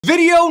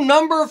Video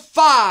number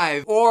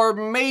 5, or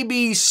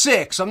maybe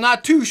 6, I'm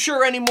not too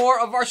sure anymore,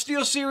 of our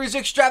SteelSeries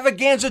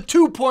Extravaganza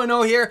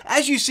 2.0 here.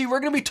 As you see, we're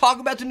going to be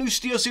talking about the new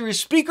SteelSeries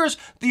speakers,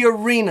 the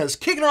Arenas,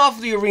 kicking off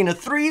the Arena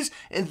 3s,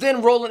 and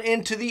then rolling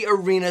into the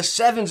Arena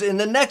 7s in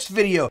the next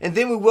video. And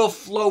then we will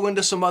flow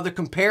into some other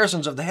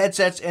comparisons of the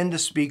headsets and the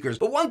speakers.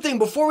 But one thing,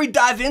 before we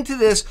dive into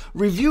this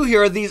review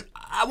here of these,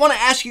 I want to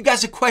ask you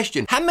guys a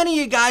question. How many of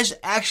you guys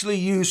actually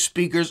use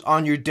speakers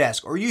on your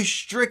desk? Or use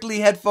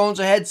strictly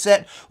headphones, a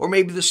headset, or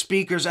maybe the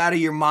speakers out of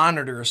your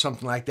monitor or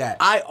something like that?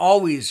 I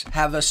always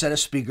have a set of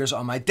speakers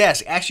on my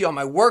desk. Actually, on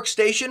my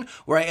workstation,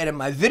 where I edit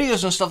my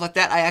videos and stuff like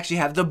that, I actually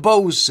have the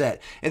Bose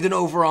set. And then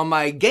over on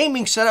my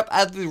gaming setup, I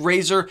have the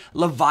Razer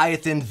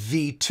Leviathan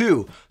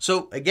V2.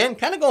 So again,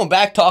 kind of going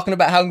back, talking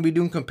about how I'm going to be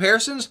doing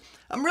comparisons,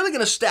 I'm really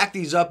going to stack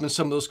these up in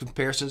some of those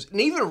comparisons.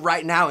 And even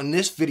right now in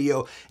this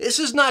video, this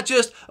is not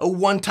just a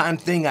one-time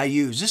thing I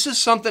use. This is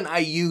something I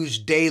use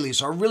daily.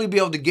 So I'll really be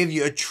able to give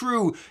you a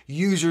true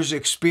user's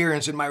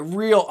experience and my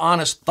real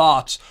honest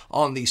thoughts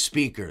on these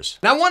speakers.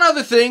 Now, one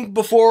other thing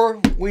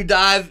before we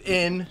dive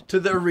into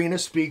the Arena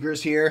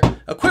speakers here,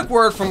 a quick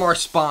word from our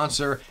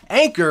sponsor,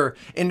 Anchor,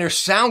 in their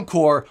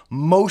Soundcore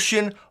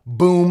Motion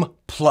Boom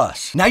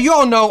Plus. Now, you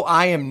all know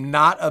I am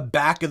not a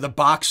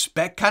back-of-the-box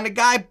spec kind of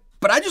guy,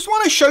 but I just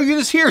want to show you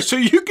this here so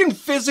you can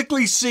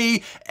physically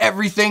see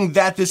everything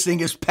that this thing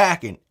is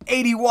packing.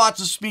 80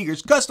 watts of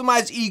speakers,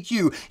 customized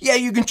EQ. Yeah,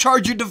 you can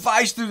charge your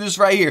device through this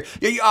right here.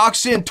 Yeah, you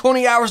aux in,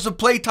 20 hours of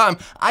playtime,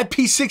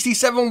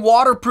 IP67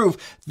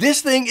 waterproof.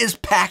 This thing is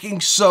packing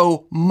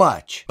so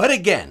much. But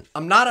again,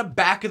 I'm not a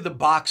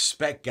back-of-the-box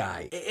spec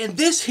guy. And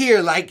this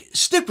here, like,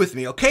 stick with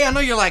me, okay? I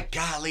know you're like,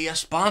 golly, a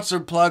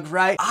sponsored plug,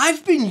 right?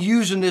 I've been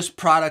using this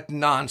product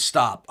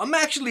nonstop. I'm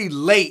actually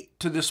late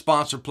to this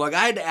sponsor plug.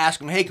 I had to ask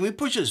him, hey, can we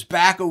push this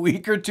back a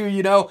week or two,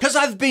 you know? Because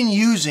I've been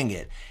using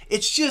it.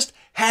 It's just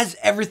has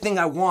everything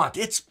I want.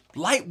 It's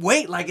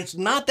lightweight, like it's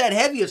not that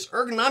heavy. It's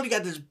ergonomic, you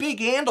got this big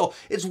handle.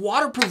 It's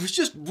waterproof, it's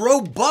just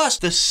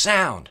robust. The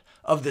sound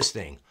of this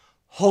thing,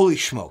 holy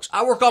smokes.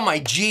 I work on my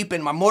Jeep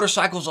and my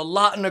motorcycles a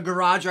lot in the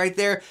garage right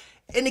there.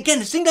 And again,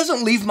 this thing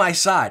doesn't leave my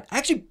side. I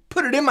actually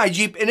put it in my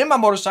Jeep and in my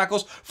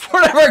motorcycles for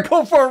whenever I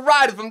go for a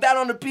ride. If I'm down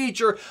on the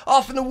beach or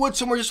off in the woods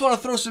somewhere, just want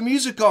to throw some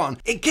music on.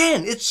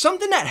 Again, it's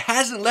something that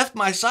hasn't left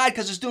my side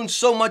because it's doing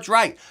so much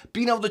right.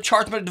 Being able to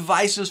charge my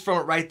devices from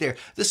it right there.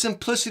 The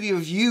simplicity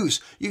of use.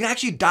 You can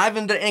actually dive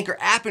into the Anchor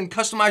app and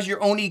customize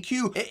your own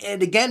EQ.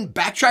 And again,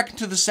 backtracking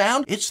to the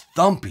sound, it's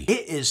thumpy.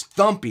 It is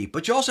thumpy.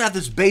 But you also have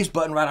this bass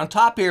button right on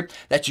top here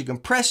that you can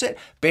press it,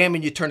 bam,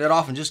 and you turn it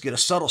off and just get a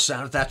subtle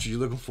sound if that's what you're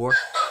looking for.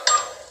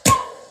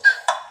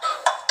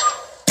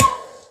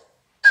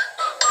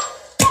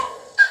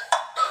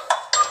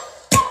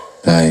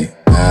 Like,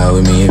 ride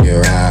with me if you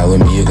ride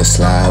with me, you can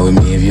slide with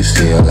me if you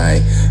feel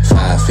like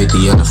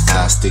 550 on the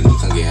 5 stick, you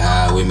can get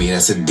high with me,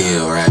 that's a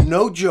deal, right?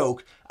 No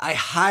joke, I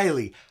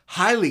highly,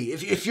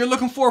 if you're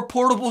looking for a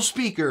portable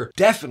speaker,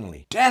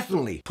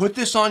 definitely put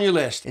this on your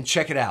list and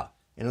check it out.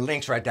 And the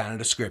link's right down in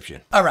the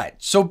description. All right,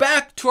 so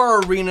back to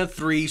our Arena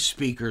 3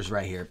 speakers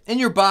right here. In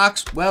your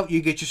box, well, you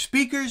get your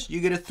speakers, you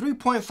get a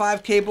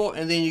 3.5 cable,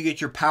 and then you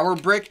get your power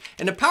brick.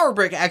 And the power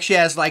brick actually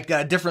has like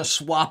different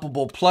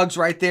swappable plugs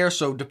right there.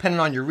 So depending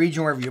on your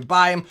region, wherever you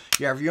buy them,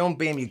 you have your own,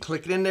 bam, you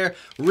click it in there.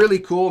 Really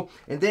cool.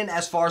 And then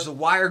as far as the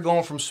wire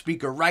going from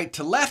speaker right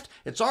to left,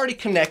 it's already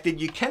connected.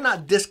 You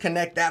cannot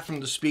disconnect that from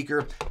the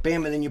speaker,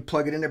 bam, and then you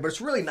plug it in there. But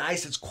it's really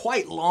nice. It's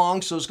quite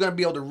long, so it's gonna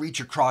be able to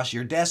reach across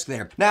your desk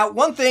there. Now,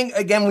 one thing,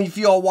 again, when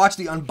you all watch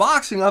the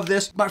unboxing of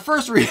this, my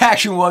first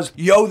reaction was,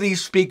 yo,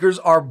 these speakers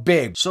are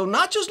big. So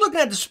not just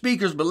looking at the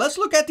speakers, but let's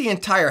look at the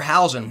entire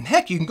housing.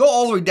 Heck, you can go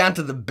all the way down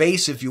to the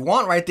base if you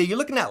want right there. You're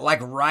looking at like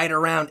right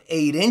around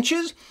 8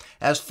 inches.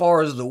 As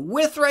far as the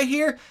width right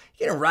here,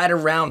 you're getting right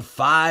around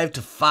 5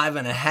 to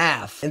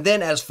 5.5. And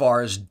then as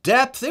far as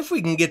depth, if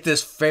we can get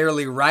this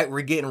fairly right,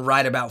 we're getting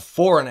right about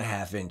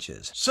 4.5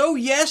 inches. So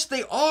yes,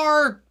 they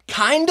are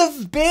kind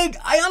of big.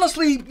 I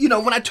honestly, you know,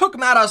 when I took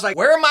them out, I was like,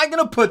 where am I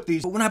gonna put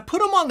these? But when I put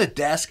them on the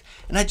desk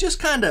and I just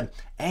kind of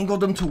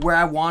angled them to where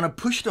I want to,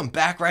 pushed them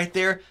back right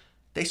there,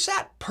 they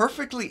sat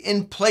perfectly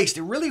in place.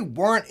 They really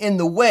weren't in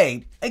the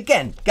way.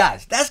 Again,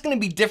 guys, that's gonna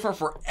be different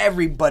for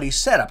everybody's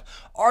setup.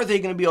 Are they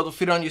gonna be able to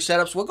fit on your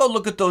setups? Well, go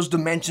look at those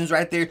dimensions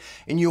right there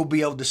and you'll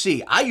be able to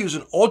see. I use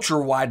an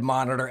ultra wide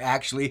monitor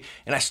actually,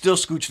 and I still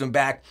scooched them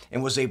back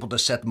and was able to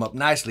set them up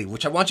nicely,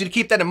 which I want you to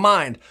keep that in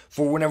mind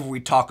for whenever we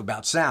talk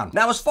about sound.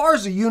 Now, as far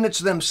as the units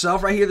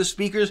themselves right here, the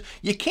speakers,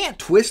 you can't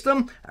twist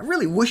them. I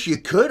really wish you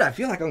could. I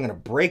feel like I'm gonna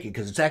break it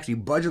because it's actually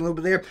budging a little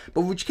bit there,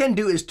 but what you can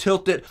do is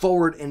tilt it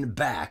forward and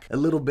back, a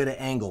little bit of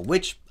angle,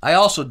 which I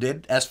also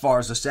did as far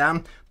as the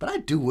sound, but I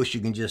do wish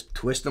you can just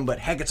twist them, but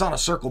heck, it's on a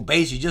circle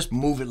base, you just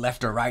move it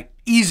left or right.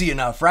 Easy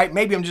enough, right?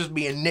 Maybe I'm just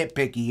being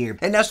nitpicky here.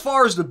 And as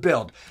far as the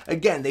build,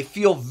 again, they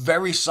feel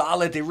very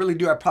solid. They really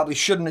do. I probably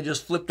shouldn't have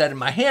just flipped that in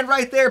my hand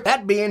right there.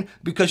 That being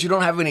because you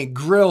don't have any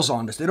grills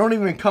on this. They don't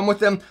even come with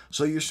them,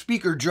 so your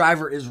speaker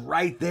driver is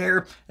right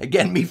there.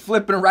 Again, me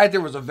flipping it right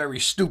there was a very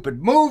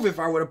stupid move. If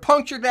I would have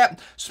punctured that,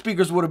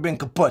 speakers would have been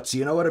kaput,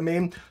 you know what I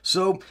mean?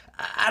 So,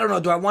 I don't know,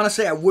 do I want to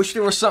say I wish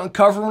there was something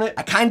covering it?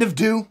 I kind of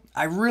do.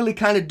 I really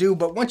kind of do,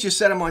 but once you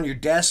set them on your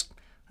desk,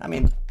 I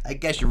mean, I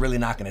guess you're really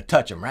not going to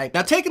touch them, right?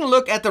 Now, taking a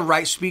look at the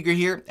right speaker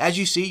here, as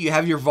you see, you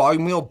have your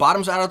volume wheel,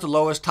 bottoms out at the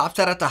lowest, tops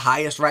out at the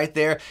highest right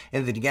there,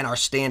 and then again, our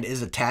stand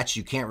is attached.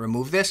 You can't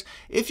remove this.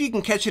 If you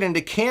can catch it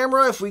into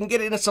camera, if we can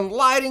get it into some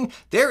lighting,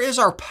 there is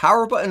our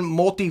power button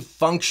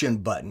multi-function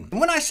button.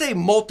 And when I say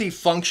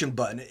multi-function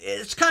button,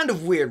 it's kind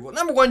of weird. Well,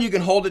 number one, you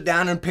can hold it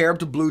down and pair up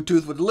to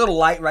Bluetooth with a little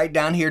light right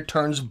down here,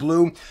 turns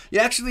blue. You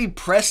actually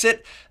press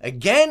it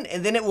again,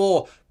 and then it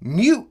will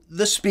mute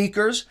the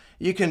speakers.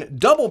 You can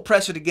double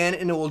press it again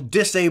and it will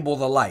disable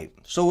the light.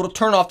 So it'll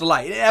turn off the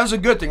light. That was a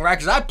good thing, right?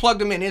 Because I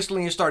plugged them in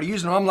instantly and started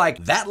using them. I'm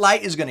like, that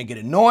light is going to get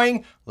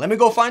annoying. Let me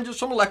go find just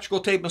some electrical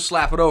tape and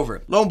slap it over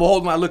it. Lo and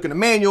behold, when I look in the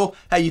manual,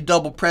 how you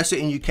double press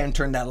it and you can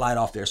turn that light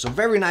off there. So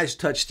very nice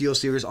touch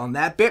SteelSeries on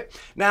that bit.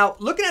 Now,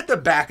 looking at the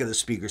back of the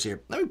speakers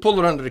here, let me pull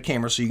it under the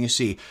camera so you can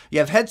see. You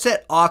have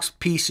headset, aux,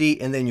 PC,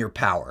 and then your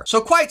power.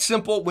 So quite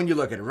simple when you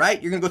look at it,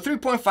 right? You're going to go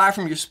 3.5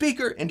 from your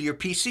speaker into your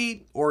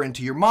PC or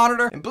into your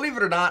monitor. And believe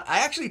it or not, I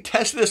actually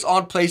tested this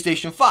on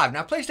PlayStation 5.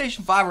 Now,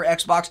 PlayStation 5 or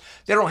Xbox,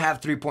 they don't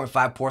have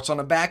 3.5 ports on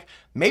the back.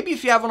 Maybe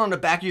if you have one on the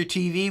back of your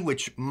TV,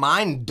 which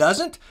mine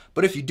doesn't,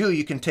 but if you do,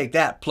 you can take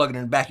that, plug it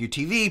in the back of your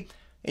TV,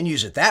 and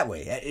use it that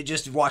way. It's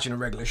just watching a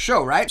regular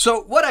show, right?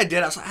 So what I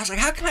did, I was like,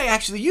 how can I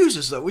actually use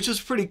this though? Which is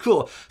pretty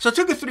cool. So I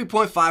took a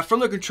 3.5 from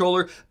the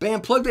controller,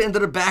 bam, plugged it into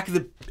the back of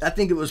the, I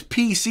think it was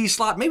PC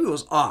slot, maybe it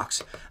was aux.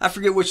 I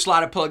forget which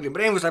slot I plugged in,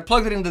 but anyways, I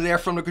plugged it into there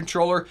from the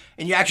controller,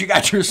 and you actually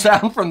got your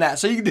sound from that.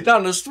 So you can do it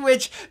on the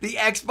Switch, the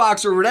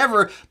Xbox, or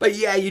whatever, but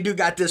yeah, you do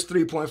got this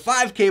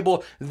 3.5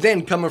 cable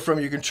then coming from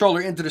your controller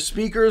into the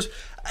speakers.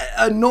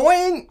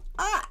 Annoying?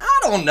 I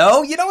don't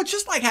know. You know, it's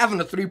just like having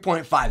a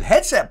 3.5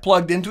 headset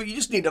plugged into it. You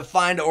just need to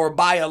find or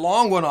buy a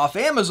long one off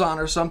Amazon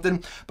or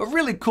something. But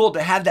really cool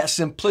to have that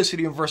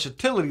simplicity and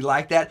versatility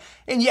like that.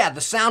 And yeah,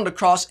 the sound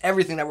across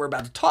everything that we're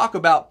about to talk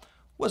about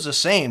was the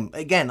same,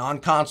 again, on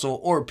console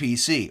or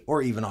PC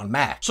or even on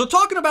Mac. So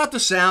talking about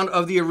the sound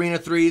of the Arena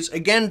 3s,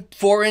 again,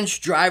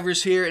 4-inch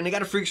drivers here, and they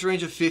got a frequency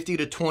range of 50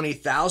 to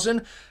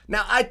 20,000.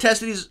 Now, I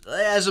tested these,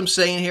 as I'm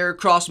saying here,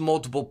 across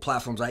multiple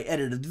platforms. I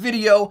edited the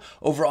video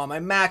over on my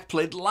Mac,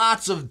 played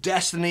lots of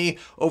Destiny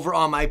over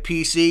on my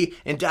PC,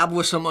 and dabbled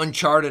with some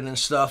Uncharted and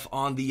stuff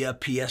on the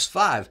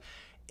PS5.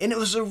 And it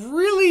was a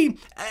really,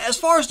 as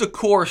far as the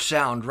core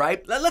sound,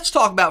 right? Let's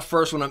talk about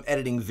first when I'm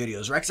editing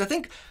videos, right? Because I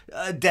think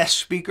desk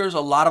speakers, a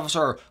lot of us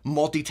are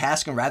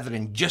multitasking rather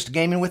than just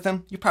gaming with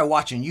them. You're probably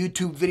watching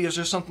YouTube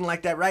videos or something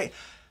like that, right?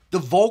 The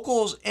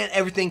vocals and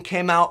everything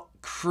came out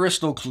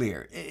crystal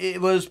clear.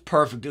 It was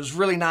perfect. It was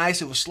really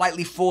nice. It was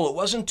slightly full. It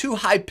wasn't too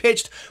high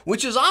pitched,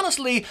 which is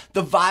honestly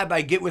the vibe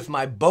I get with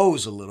my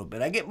Bose a little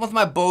bit. I get with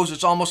my Bose,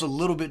 it's almost a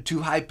little bit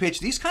too high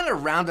pitched. These kind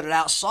of rounded it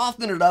out,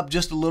 softened it up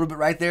just a little bit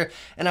right there,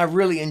 and I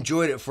really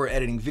enjoyed it for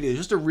editing videos.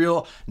 Just a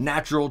real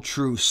natural,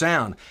 true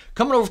sound.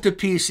 Coming over to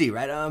PC,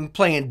 right? I'm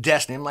playing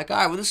Destiny. I'm like, all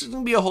right, well, this is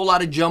going to be a whole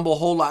lot of jumble, a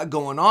whole lot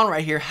going on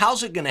right here.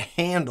 How's it going to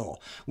handle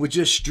with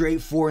just straight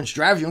 4-inch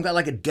drivers? You don't got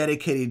like a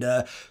dedicated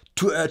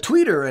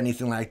tweeter or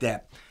anything like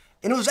that.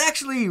 And it was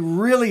actually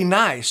really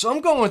nice. So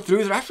I'm going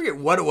through there. I forget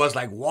what it was,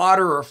 like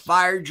water or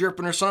fire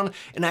dripping or something.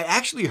 And I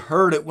actually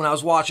heard it when I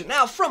was watching.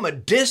 Now, from a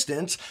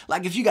distance,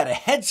 like if you got a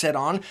headset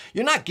on,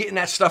 you're not getting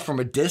that stuff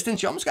from a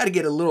distance. You almost got to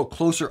get a little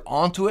closer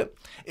onto it,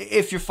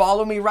 if you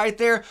follow me right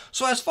there.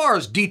 So as far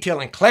as detail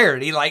and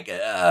clarity, like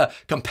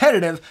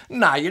competitive,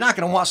 nah, you're not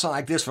going to want something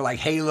like this for like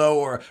Halo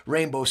or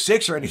Rainbow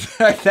Six or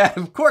anything like that.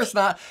 Of course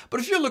not. But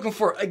if you're looking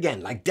for,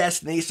 again, like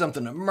Destiny,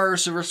 something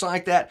immersive or something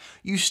like that,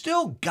 you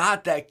still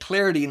got that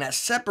clarity and that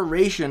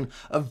separation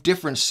of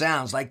different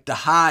sounds, like the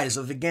highs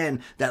of,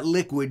 again, that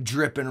liquid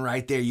dripping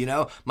right there, you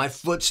know, my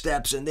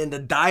footsteps, and then the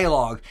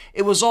dialogue.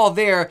 It was all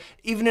there,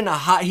 even in a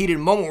hot, heated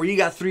moment where you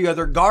got 3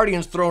 other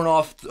Guardians throwing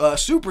off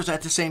supers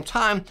at the same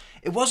time.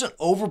 It wasn't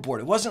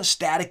overboard. It wasn't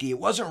staticky. It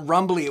wasn't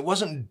rumbly. It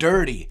wasn't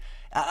dirty.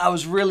 I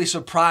was really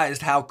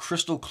surprised how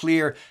crystal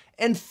clear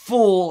and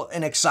full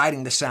and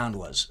exciting the sound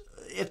was.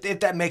 If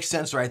that makes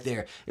sense right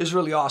there. It's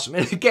really awesome.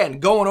 And again,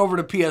 going over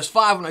to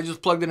PS5 when I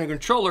just plugged in a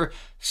controller,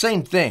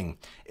 same thing.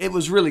 It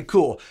was really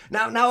cool.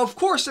 Now, of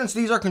course, since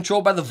these are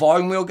controlled by the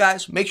volume wheel,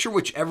 guys, make sure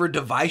whichever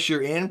device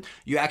you're in,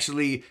 you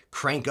actually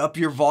crank up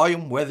your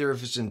volume, whether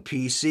if it's in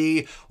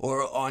PC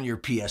or on your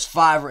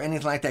PS5 or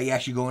anything like that, you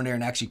actually go in there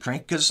and actually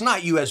crank, because it's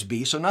not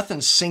USB, so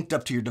nothing's synced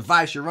up to your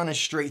device. You're running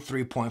straight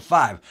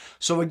 3.5.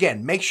 So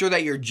again, make sure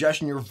that you're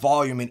adjusting your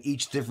volume in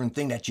each different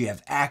thing that you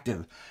have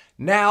active.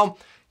 Now,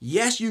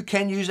 Yes, you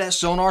can use that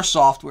Sonar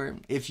software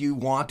if you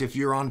want, if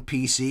you're on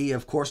PC.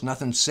 Of course,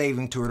 nothing's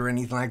saving to it or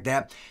anything like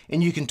that,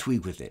 and you can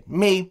tweak with it.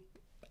 Me,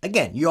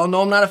 again, you all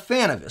know I'm not a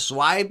fan of it, so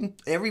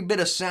every bit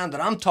of sound that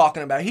I'm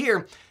talking about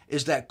here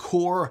is that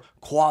core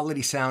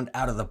quality sound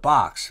out of the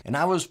box. And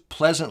I was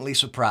pleasantly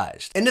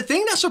surprised. And the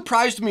thing that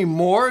surprised me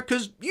more,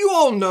 because you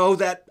all know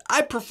that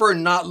I prefer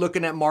not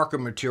looking at market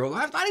material.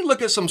 If I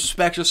look at some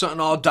specs or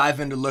something, I'll dive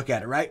in to look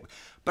at it, right?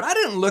 But I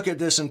didn't look at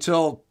this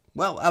until,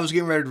 well, I was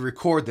getting ready to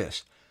record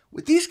this.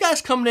 With these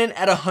guys coming in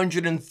at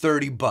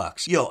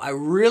 $130, yo, I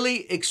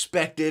really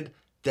expected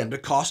them to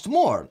cost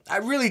more. I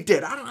really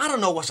did. I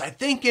don't know, was I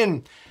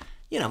thinking,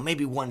 you know,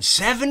 maybe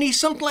 170,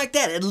 something like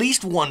that, at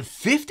least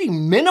 150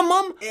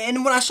 minimum?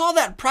 And when I saw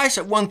that price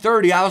at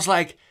 130, I was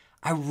like,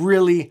 I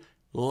really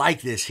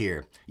like this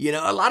here. You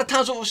know, a lot of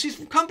times what we'll see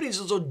from companies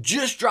is they'll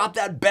just drop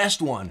that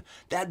best one,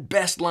 that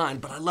best line.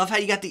 But I love how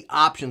you got the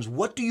options.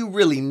 What do you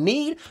really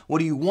need? What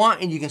do you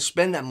want? And you can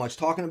spend that much.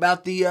 Talking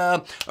about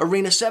the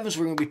Arena 7s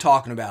we're going to be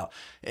talking about.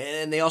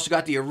 And they also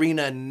got the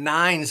Arena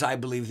 9s, I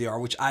believe they are,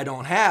 which I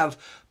don't have.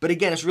 But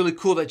again, it's really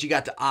cool that you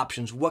got the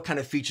options. What kind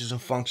of features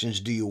and functions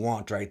do you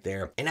want right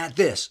there? And at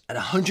this, at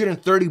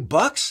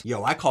 $130,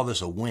 yo, I call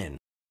this a win.